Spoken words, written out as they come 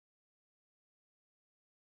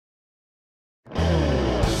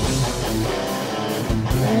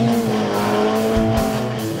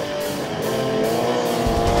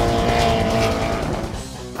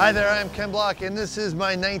Hi there, I'm Ken Block, and this is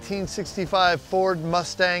my 1965 Ford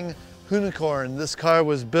Mustang Hoonicorn. This car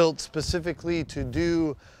was built specifically to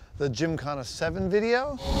do the Gymkhana 7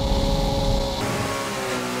 video.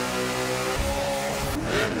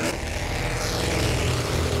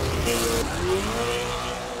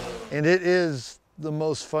 And it is the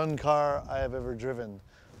most fun car I have ever driven.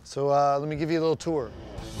 So let me give you a little tour.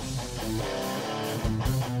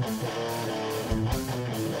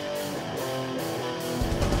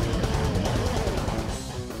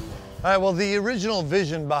 All right, well, the original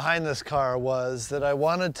vision behind this car was that I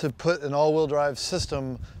wanted to put an all-wheel drive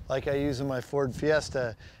system like I use in my Ford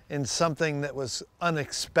Fiesta in something that was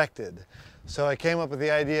unexpected. So I came up with the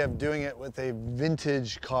idea of doing it with a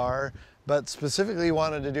vintage car, but specifically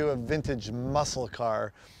wanted to do a vintage muscle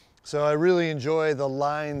car. So I really enjoy the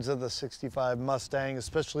lines of the 65 Mustang,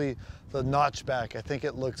 especially the notchback. I think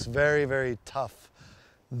it looks very, very tough.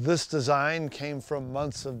 This design came from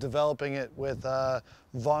months of developing it with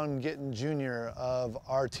Vaughn Gittin Jr. of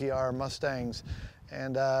RTR Mustangs.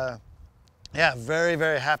 And yeah, very,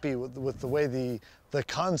 very happy with the way the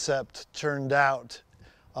concept turned out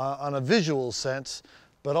on a visual sense,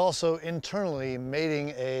 but also internally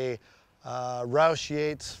mating a Roush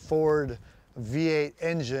Yates Ford V8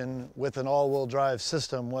 engine with an all-wheel drive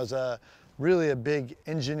system was really a big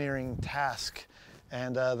engineering task.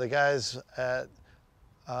 And the guys at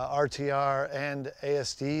RTR and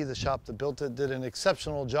ASD, the shop that built it, did an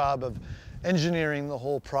exceptional job of engineering the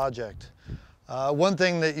whole project. One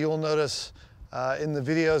thing that you'll notice in the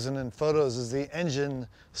videos and in photos is the engine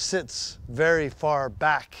sits very far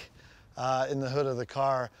back in the hood of the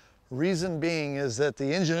car. Reason being is that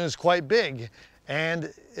the engine is quite big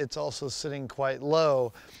and it's also sitting quite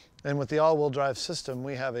low. And with the all-wheel drive system,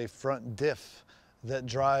 we have a front diff that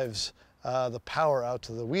drives the power out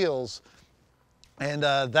to the wheels. And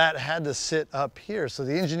that had to sit up here. So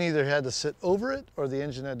the engine either had to sit over it or the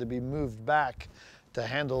engine had to be moved back to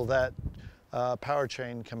handle that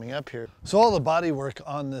powertrain coming up here. So all the body work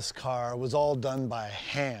on this car was all done by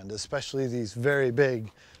hand, especially these very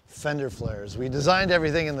big fender flares. We designed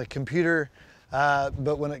everything in the computer,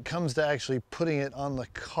 but when it comes to actually putting it on the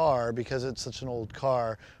car, because it's such an old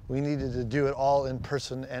car, we needed to do it all in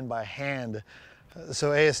person and by hand. So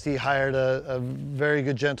ASD hired a very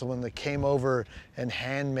good gentleman that came over and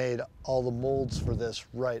handmade all the molds for this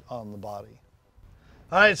right on the body.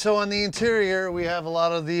 All right, so on the interior, we have a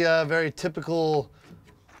lot of the very typical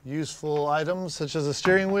useful items, such as a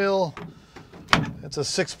steering wheel. It's a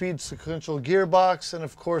 6-speed sequential gearbox, and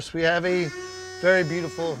of course we have a very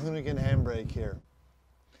beautiful Hoonicorn handbrake here.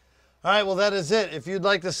 All right, well, that is it. If you'd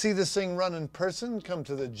like to see this thing run in person, come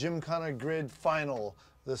to the Gymkhana GRiD final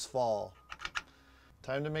this fall.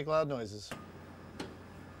 Time to make loud noises.